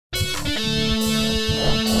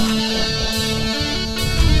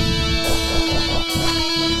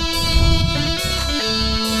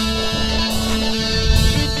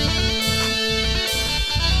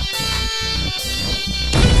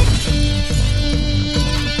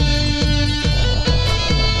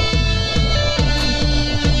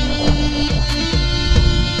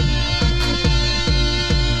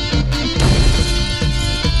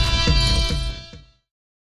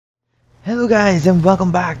guys, and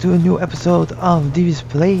welcome back to a new episode of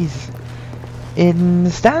DeviousPlays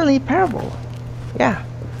in Stanley Parable. Yeah.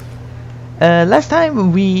 Last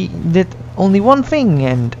time we did only one thing,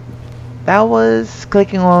 and that was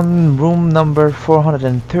clicking on room number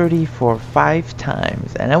 430 for 5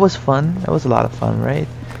 times, and that was fun. That was a lot of fun, right?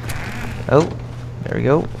 Oh, there we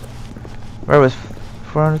go. Where was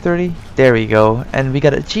 430? There we go, and we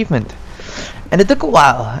got an achievement. And it took a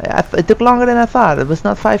while. It took longer than I thought. It was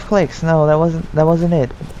not 5 clicks. No, that wasn't it.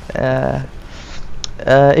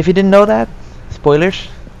 If you didn't know that, spoilers.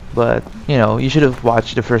 But you know, you should have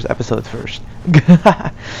watched the first episode first.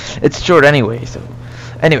 It's short anyway. So,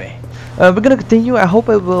 anyway, we're gonna continue. I hope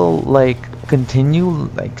it will continue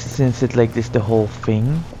since it's like this the whole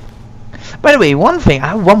thing. By the way, one thing,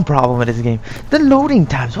 I have one problem with this game. The loading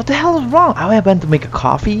times. What the hell is wrong? I went to make a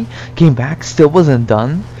coffee, came back, still wasn't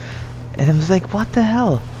done. And I was like, what the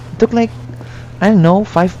hell? It took like, I don't know,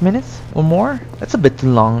 5 minutes or more? That's a bit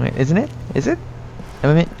too long, isn't it? Is it?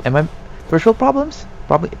 Am I first world problems?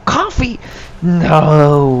 Probably. Coffee!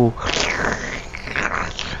 No!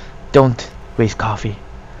 Don't waste coffee.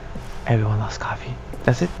 Everyone loves coffee.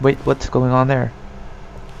 That's it? Wait, what's going on there?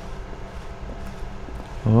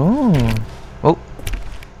 Oh. Oh.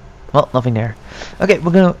 Well, nothing there. Okay,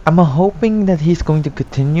 I'm hoping that he's going to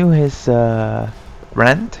continue his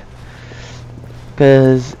rant.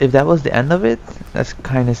 Because if that was the end of it, that's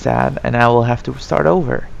kind of sad, and I will have to start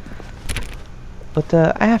over. But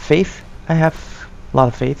I have faith. I have a lot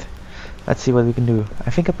of faith. Let's see what we can do.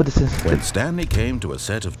 I think I put this in. When Stanley came to a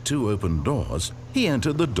set of 2 open doors, he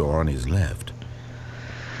entered the door on his left.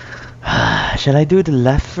 Shall I do the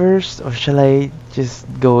left first, or shall I just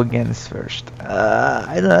go against first?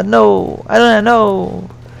 I don't know. I don't know.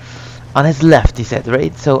 On his left, he said,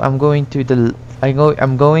 right? So I'm going to the.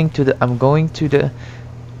 I'm going to the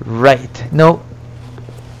right. No.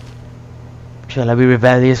 Shall I be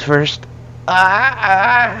rebellious first?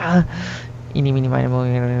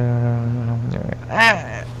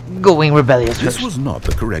 Going rebellious first. This was not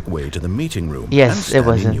the correct way to the meeting room. Yes, and it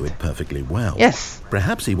wasn't. Stanley knew it perfectly well. Yes.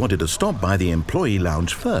 Perhaps he wanted to stop by the employee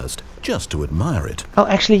lounge first, just to admire it. Oh,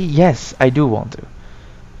 actually, yes, I do want to.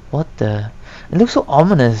 What the? It looks so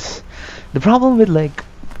ominous. The problem with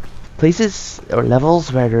places or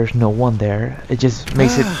levels where there's no one there, it just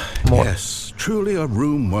makes it more. Yes, truly a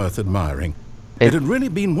room worth admiring. It had really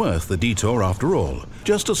been worth the detour after all,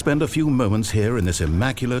 just to spend a few moments here in this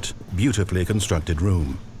immaculate, beautifully constructed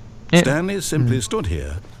room. Stanley simply stood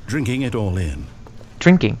here, drinking it all in.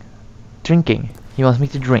 Drinking. He wants me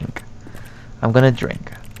to drink. I'm gonna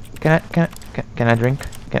drink. Can I drink?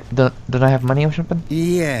 Don't I have money or something?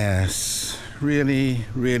 Yes, really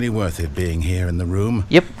worth it being here in the room.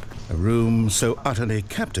 Yep. A room so utterly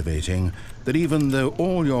captivating that even though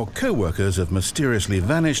all your co-workers have mysteriously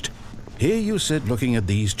vanished, here you sit looking at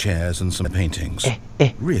these chairs and some paintings.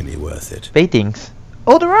 Really worth it. Paintings?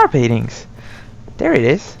 Oh, there are paintings. There it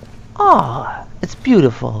is. Ah, it's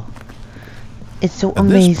beautiful. It's so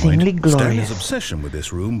amazingly glorious. Stanley's obsession with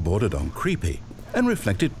this room bordered on creepy and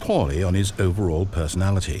reflected poorly on his overall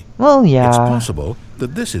personality. Well, yeah. It's possible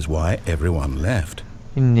that this is why everyone left.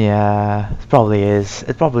 Yeah, it probably is.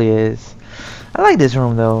 It probably is. I like this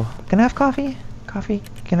room though. Can I have coffee? Coffee?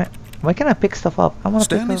 Why can't I pick stuff up? I want to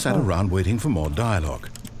pick Stanley stuff sat up. around waiting for more dialogue.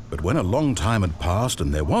 But when a long time had passed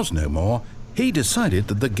and there was no more, he decided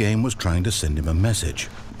that the game was trying to send him a message.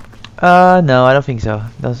 No, I don't think so.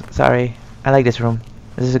 No, sorry. I like this room.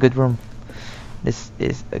 This is a good room. This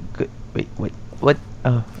is a good... Wait, what?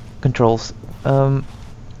 Oh, controls. There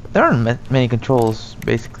aren't many controls,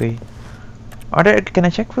 basically. Are there... Can I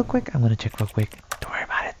check real quick? I'm gonna check real quick. Don't worry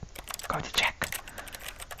about it. I'm going to check.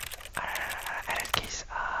 Edit keys.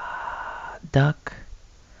 Duck.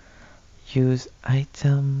 Use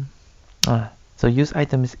item. So use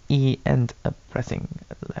item is E and pressing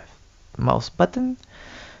left mouse button.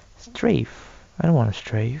 Strafe. I don't want to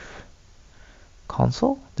strafe.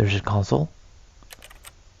 Console? There's a console.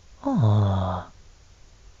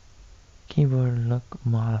 Keyboard look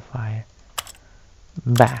modifier.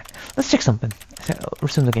 Back. Let's check something.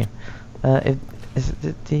 Resume the game. Is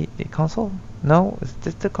it the console? No? Is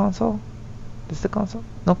this the console? This the console?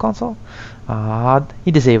 No console?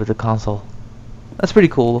 He disabled the console. That's pretty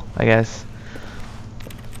cool, I guess.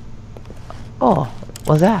 Oh,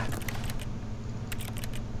 what's that?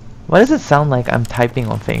 Why does it sound like I'm typing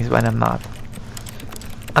on things when I'm not?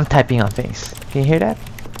 I'm typing on things. Can you hear that?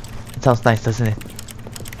 It sounds nice, doesn't it?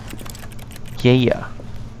 Yeah.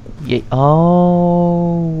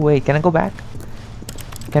 Oh, wait, can I go back?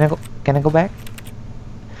 Can I go back?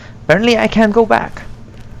 Apparently I can't go back.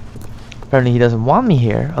 Apparently he doesn't want me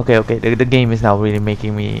here. Okay, the game is now really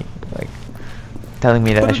making me like telling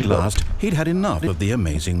me that I But should at go. last, he'd had enough of the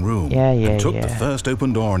amazing room and took the first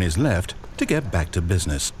open door on his left to get back to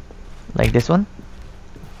business. Like this one?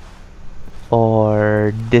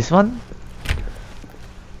 Or this one?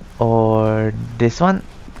 Or this one?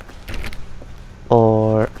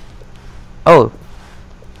 Or... Oh!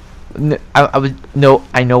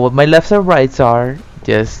 I know what my lefts or rights are.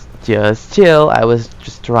 Just chill. I was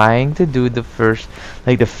just trying to do the first,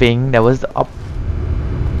 like the thing that was the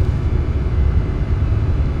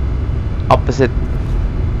opposite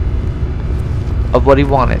of what he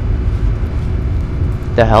wanted.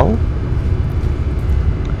 The hell?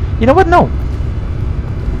 You know what? No.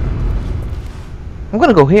 I'm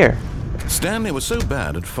gonna go here. Stanley was so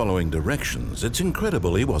bad at following directions, it's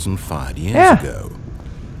incredible he wasn't fired years ago.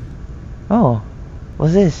 Oh,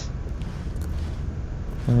 what's this?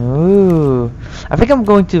 Ooh, I think I'm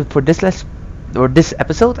going to, for this this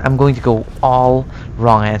episode, I'm going to go all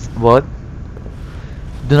wrong answer. What?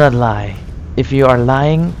 Do not lie. If you are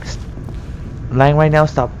lying right now,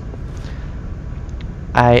 stop.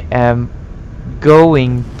 I am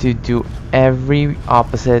going to do every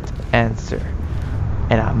opposite answer,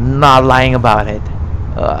 and I'm not lying about it.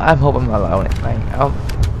 I hope I'm not lying.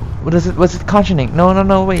 What is it? What's it cautioning?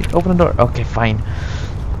 No, wait. Open the door. Okay, fine.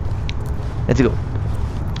 Let's go.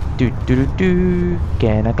 Do.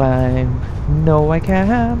 Can I climb? No, I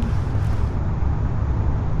can't.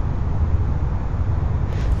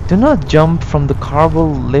 Do not jump from the cargo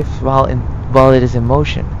lift while it is in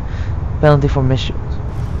motion. Penalty for missions.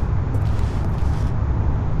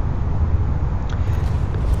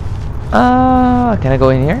 Can I go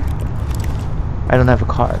in here? I don't have a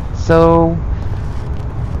card, so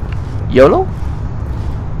YOLO?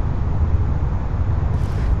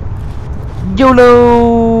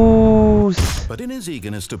 YOLOs! But in his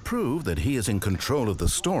eagerness to prove that he is in control of the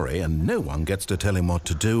story and no one gets to tell him what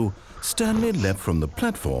to do, Stanley leapt from the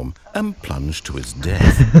platform and plunged to his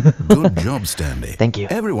death. Good job, Stanley. Thank you.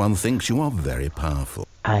 Everyone thinks you are very powerful.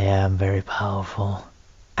 I am very powerful.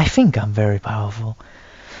 I think I'm very powerful.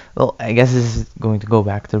 Well, I guess this is going to go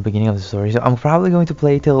back to the beginning of the story, so I'm probably going to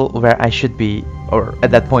play till where I should be, or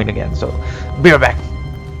at that point again, so be right back.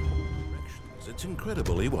 It's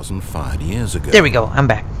incredible he wasn't fired years ago. There we go, I'm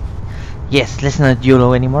back. Yes, let's not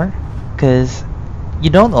YOLO anymore, because you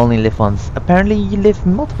don't only live once. Apparently you live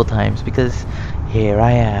multiple times, because here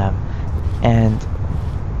I am, and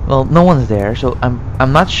well, no one's there, so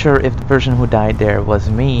I'm not sure if the person who died there was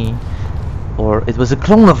me, or it was a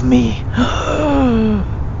clone of me.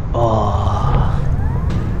 Oh.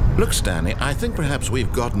 Look, Stanley, I think perhaps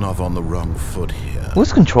we've gotten off on the wrong foot here.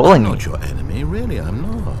 Who's controlling me? I'm not your enemy, really, I'm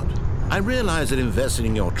not. I realize that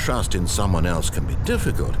investing your trust in someone else can be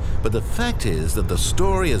difficult, but the fact is that the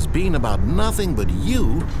story has been about nothing but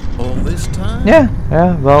you all this time. Yeah,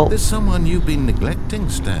 well... There's someone you've been neglecting,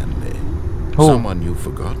 Stanley. Who? Someone you've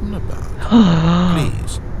forgotten about.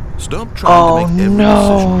 Please, stop trying to make every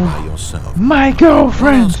decision by yourself. My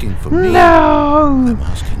girlfriend! I'm asking for me. No! I'm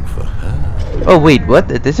asking for her. Oh, wait,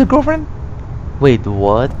 what? Is this a girlfriend? Wait,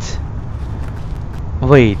 what?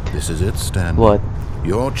 Wait. This is it, Stanley. What?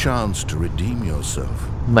 Your chance to redeem yourself.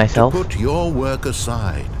 Myself? To put your work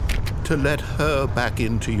aside. To let her back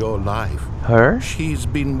into your life. Her? She's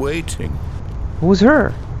been waiting. Who's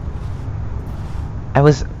her? I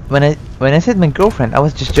was... When I said my girlfriend, I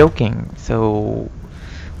was just joking. So...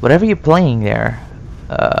 Whatever you're playing there...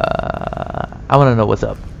 I wanna know what's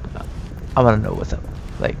up. I wanna know what's up.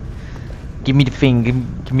 Like... Give me the thing.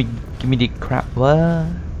 Give me the crap. What?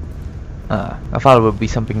 I thought it would be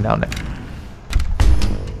something down there.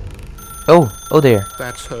 Oh there.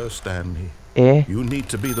 That's her, Stanley. Eh? You need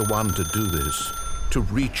to be the one to do this. To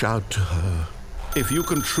reach out to her. If you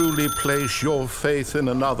can truly place your faith in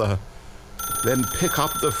another, then pick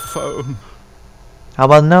up the phone. How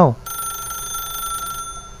about no?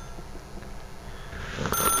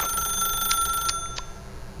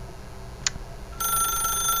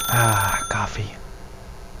 Coffee.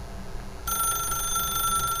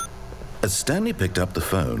 As Stanley picked up the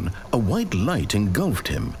phone, a white light engulfed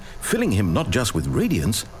him, filling him not just with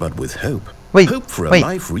radiance, but with hope. Wait, hope for a wait.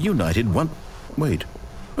 life reunited one... Wait.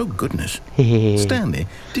 Oh, goodness. Stanley,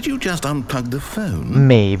 did you just unplug the phone?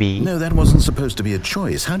 Maybe. No, that wasn't supposed to be a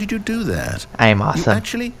choice. How did you do that? I'm awesome. You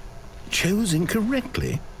actually chose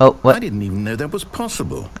incorrectly. Oh, what? I didn't even know that was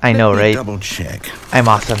possible. I know, right? Double check. I'm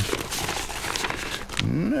awesome.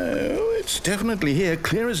 No, it's definitely here,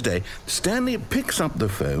 clear as day. Stanley picks up the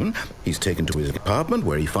phone. He's taken to his apartment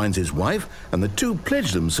where he finds his wife, and the two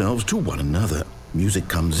pledge themselves to one another. Music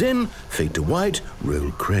comes in, fade to white, roll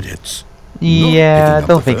credits. Yeah, Not picking up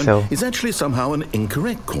don't the think phone so. is actually somehow an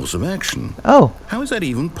incorrect course of action. Oh, How is that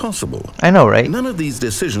even possible? I know, right? None of these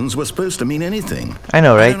decisions were supposed to mean anything. I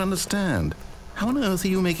know, I right? don't understand. How on earth are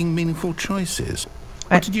you making meaningful choices?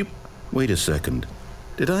 What did you... Wait a second.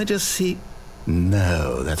 Did I just see...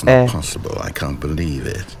 No, that's not possible. I can't believe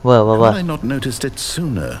it. Well, How had I not noticed it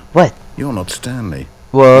sooner? What? You're not Stanley.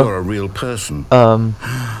 Well, you're a real person.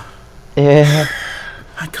 Yeah.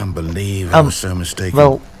 I can't believe I was so mistaken.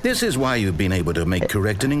 Well, this is why you've been able to make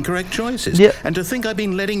correct and incorrect choices. Yeah. And to think I've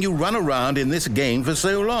been letting you run around in this game for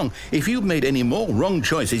so long. If you'd made any more wrong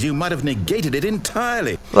choices, you might have negated it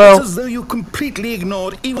entirely. Well, it's as though you completely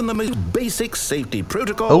ignored even the most basic safety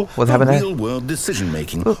protocol what for happened there? real-world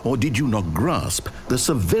decision-making. Or did you not grasp the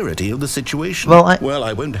severity of the situation? Well,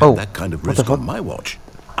 I won't have that kind of risk on my watch.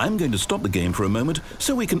 I'm going to stop the game for a moment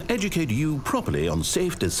so we can educate you properly on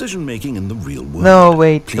safe decision-making in the real world. No,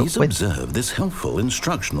 wait. Please observe this helpful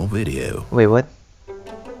instructional video. Wait, what?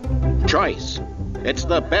 Choice. It's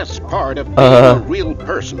the best part of being a real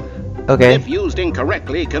person. Okay. If used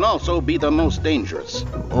incorrectly, can also be the most dangerous.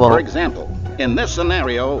 Well, for example, in this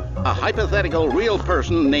scenario, a hypothetical real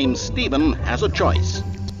person named Stephen has a choice.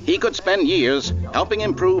 He could spend years helping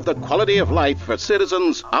improve the quality of life for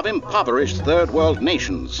citizens of impoverished third world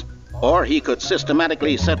nations. Or he could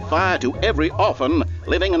systematically set fire to every orphan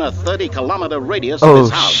living in a 30-kilometer radius of his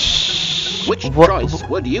house. Which choice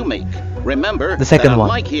would you make? Remember, the second that one.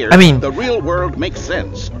 unlike here, the real world makes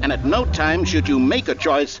sense, and at no time should you make a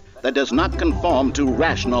choice that does not conform to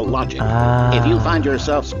rational logic. If you find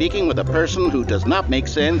yourself speaking with a person who does not make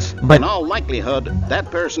sense, in all likelihood, that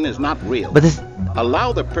person is not real.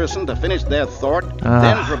 Allow the person to finish their thought,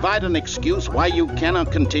 then provide an excuse why you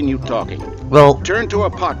cannot continue talking. Well, turn to a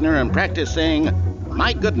partner and practice saying,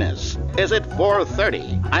 "My goodness, is it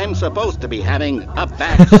 4:30? I'm supposed to be having a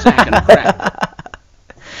bad sack and crack."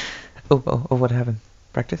 Oh, what happened?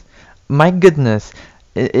 Practice? My goodness,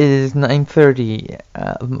 it is 9:30.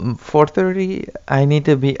 4:30. I need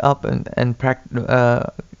to be up and practice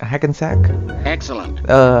hack and sack. Excellent.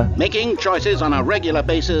 Making choices on a regular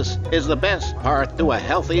basis is the best part to a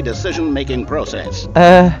healthy decision-making process.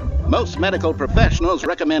 Most medical professionals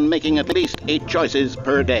recommend making at least 8 choices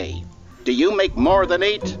per day. Do you make more than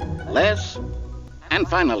 8? Less? And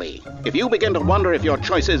finally, if you begin to wonder if your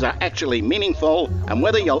choices are actually meaningful and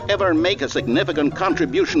whether you'll ever make a significant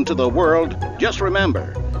contribution to the world, just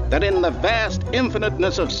remember that in the vast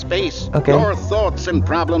infiniteness of space, your thoughts and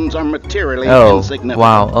problems are materially insignificant.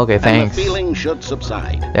 Wow, okay, thanks. And the feeling should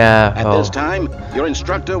subside. Yeah. At this time, your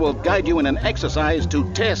instructor will guide you in an exercise to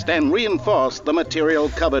test and reinforce the material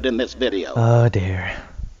covered in this video. Oh dear.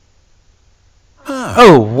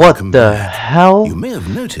 What the hell? You may have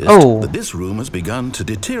noticed that this room has begun to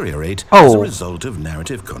deteriorate as a result of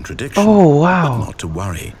narrative contradiction. Wow. But not to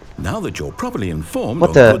worry. Now that you're properly informed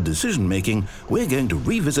of good decision-making, we're going to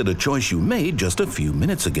revisit a choice you made just a few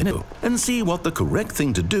minutes ago and see what the correct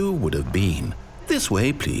thing to do would have been. This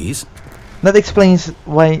way, please. That explains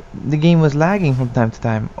why the game was lagging from time to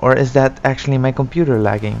time. Or is that actually my computer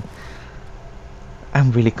lagging?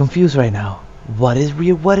 I'm really confused right now. What is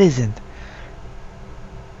real, what isn't?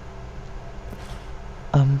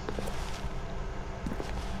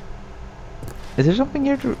 Is there something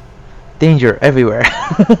here to... Danger everywhere.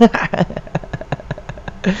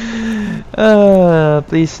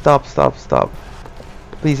 Please stop.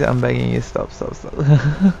 Please, I'm begging you, stop.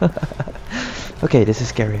 Okay, this is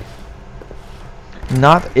scary.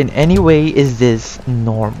 Not in any way is this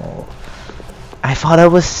normal. I thought I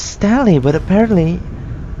was Stanley, but apparently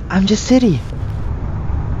I'm just Siddy.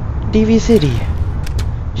 DeviousSiddy.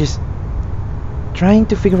 Just trying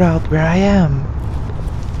to figure out where I am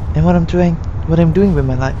and what I'm doing with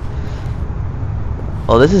my life.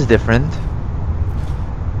 Oh, this is different.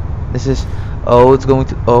 This is it's going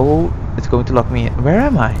to lock me in. Where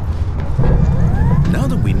am I? Now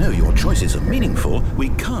that we know your choices are meaningful, we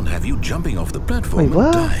can't have you jumping off the platform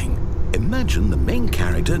and dying. Imagine the main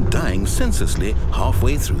character dying senselessly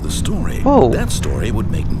halfway through the story. That story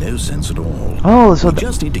would make no sense at all. So we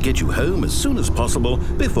just need to get you home as soon as possible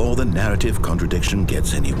before the narrative contradiction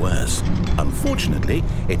gets any worse. Unfortunately,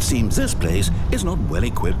 it seems this place is not well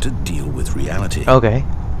equipped to deal with reality. Okay.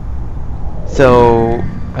 So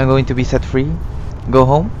I'm going to be set free? Go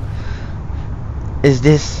home? Is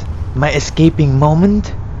this my escaping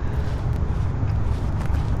moment?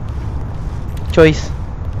 Choice.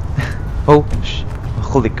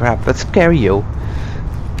 Holy crap, that's scary, yo.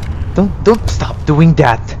 Don't stop doing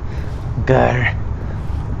that. Grr.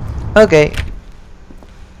 Okay.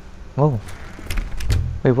 Whoa.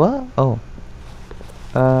 Wait, what? Oh,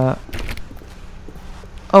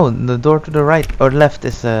 the door to the right or left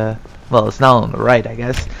is Well, it's now on the right, I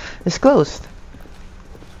guess. It's closed.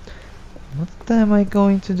 What am I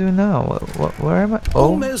going to do now? Where am I?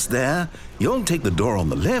 Oh. Almost there. You'll take the door on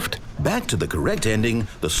the left, back to the correct ending.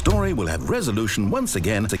 The story will have resolution once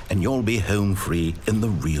again, and you'll be home free in the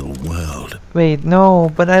real world. Wait,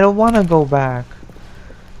 no, but I don't want to go back.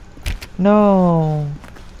 No.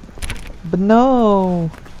 But no.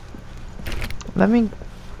 Let me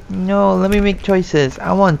make choices.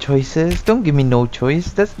 I want choices. Don't give me no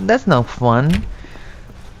choice. That's not fun.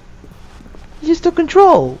 You just took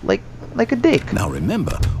control, like a dick. Now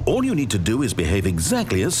remember, all you need to do is behave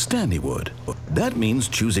exactly as Stanley would. That means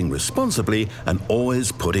choosing responsibly and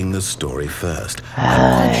always putting the story first.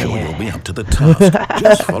 I'm quite sure you'll be up to the task.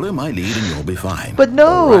 Just follow my lead and you'll be fine. But no!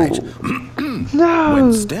 All right. No!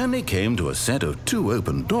 When Stanley came to a set of 2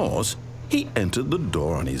 open doors, he entered the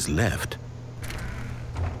door on his left.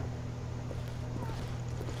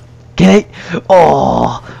 Can I?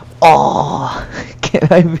 Oh! Can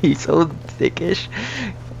I be so dickish?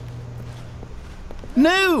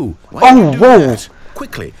 No! Why did you do that?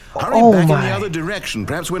 Quickly, hurry back in the other direction.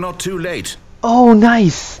 Perhaps we're not too late. Oh,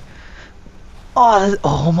 nice!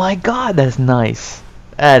 Oh my God, that's nice.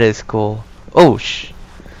 That is cool. Oh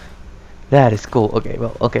that is cool. Okay,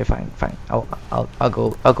 well, okay, fine. I'll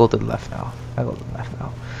go to the left now.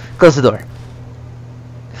 Close the door.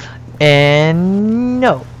 And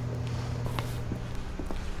no.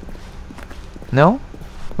 No?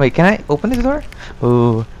 Wait, can I open this door?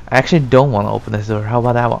 Ooh, I actually don't want to open this door. How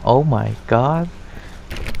about that one? Oh my God.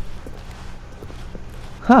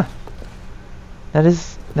 Huh. That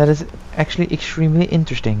is actually extremely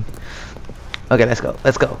interesting. Okay, let's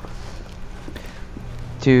go.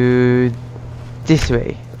 To this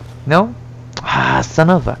way. No? Ah, son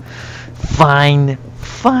of a... Fine,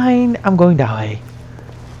 I'm going that way.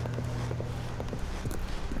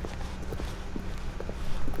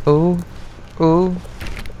 Oh.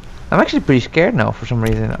 I'm actually pretty scared now for some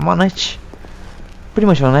reason. I'm on edge. Pretty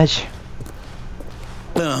much on edge.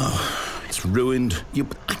 Oh, it's ruined.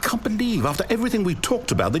 I can't believe after everything we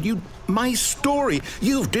talked about that my story,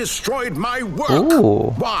 you've destroyed my work.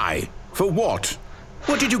 Ooh. Why? For what?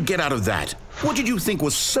 What did you get out of that? What did you think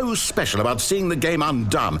was so special about seeing the game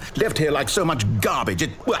undone, left here like so much garbage?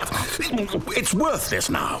 It's worthless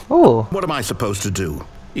now. Ooh. What am I supposed to do?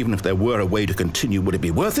 Even if there were a way to continue, would it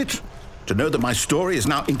be worth it? To know that my story is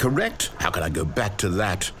now incorrect? How can I go back to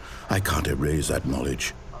that? I can't erase that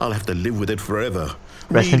knowledge. I'll have to live with it forever.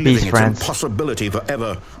 Rest in peace, friends. It's impossibility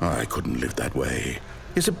forever. I couldn't live that way.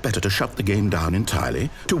 Is it better to shut the game down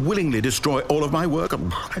entirely? To willingly destroy all of my work?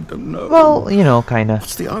 I don't know. Well, you know, kinda.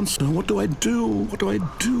 What's the answer? What do I do?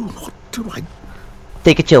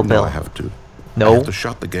 Take a chill pill. No, I have to. No. I have to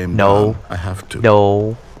shut the game down. I have to.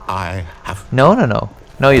 No. I have to. No.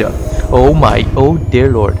 No, you don't. Oh my. Oh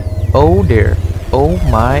dear Lord. Oh dear. Oh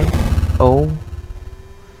my. Oh.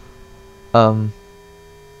 Oh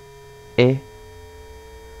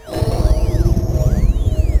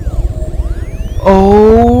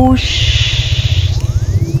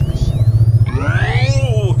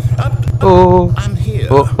Oh. I'm here.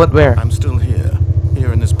 Oh, what? Where? I'm still here.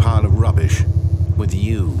 Here in this pile of rubbish. With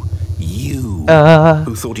you. You.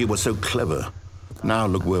 Who thought you were so clever. Now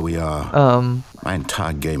look where we are. My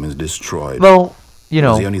entire game is destroyed. Well, you know.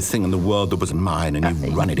 It was the only thing in the world that was mine, and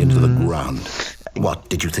you've run it into the ground. What,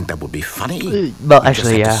 did you think that would be funny? Well,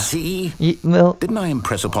 actually, yeah. See? Well, didn't I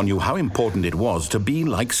impress upon you how important it was to be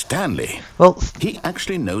like Stanley? Well, he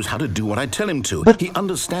actually knows how to do what I tell him to. But he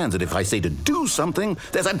understands that if I say to do something,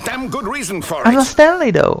 there's a damn good reason for it. I'm not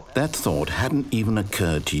Stanley, though. That thought hadn't even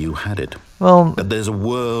occurred to you, had it? Well, that there's a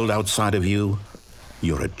world outside of you.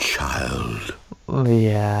 You're a child.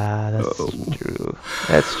 Yeah, that's true.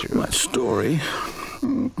 That's true. My story.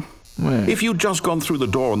 If you'd just gone through the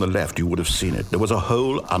door on the left, you would have seen it. There was a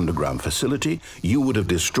whole underground facility. You would have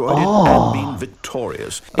destroyed it and been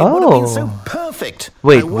victorious. It would have been so perfect.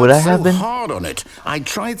 Wait, would I have been? I worked so hard on it. I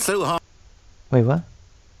tried so hard. Wait, what?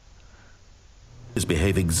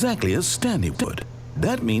 Behave exactly as Stanley would.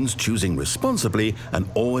 That means choosing responsibly and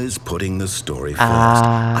always putting the story first.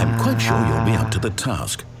 I'm quite sure you'll be up to the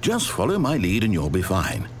task. Just follow my lead and you'll be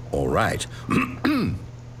fine. All right.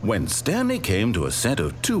 When Stanley came to a set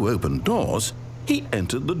of 2 open doors, he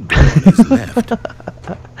entered the door on his left.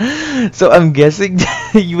 So I'm guessing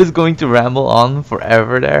he was going to ramble on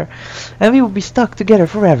forever there, and we would be stuck together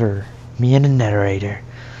forever. Me and the narrator.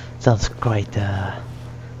 Sounds quite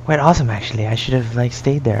awesome, actually. I should have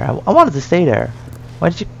stayed there. I wanted to stay there. Why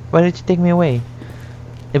did you take me away?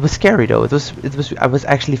 It was scary though. I was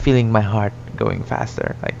actually feeling my heart going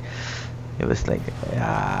faster. It was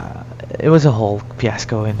it was a whole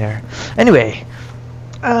fiasco in there. Anyway,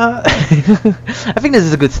 I think this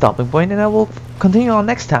is a good stopping point, and I will continue on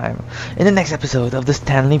next time in the next episode of the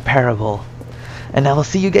Stanley Parable. And I will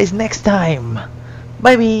see you guys next time.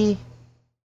 Bye bye.